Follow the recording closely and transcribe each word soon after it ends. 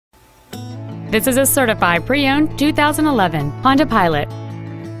This is a certified pre-owned 2011 Honda Pilot.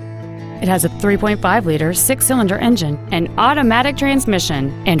 It has a 3.5-liter six-cylinder engine, an automatic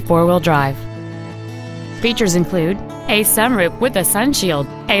transmission, and four-wheel drive. Features include a sunroof with a sunshield,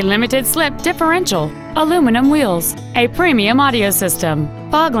 a limited-slip differential, aluminum wheels, a premium audio system,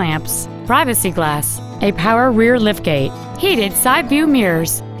 fog lamps, privacy glass, a power rear liftgate, heated side view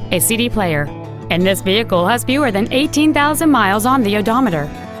mirrors, a CD player, and this vehicle has fewer than 18,000 miles on the odometer.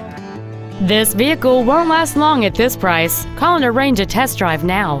 This vehicle won't last long at this price. Call and arrange a test drive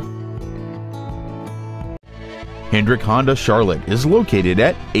now. Hendrick Honda Charlotte is located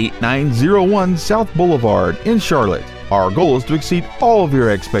at 8901 South Boulevard in Charlotte. Our goal is to exceed all of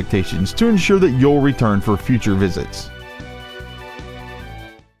your expectations to ensure that you'll return for future visits.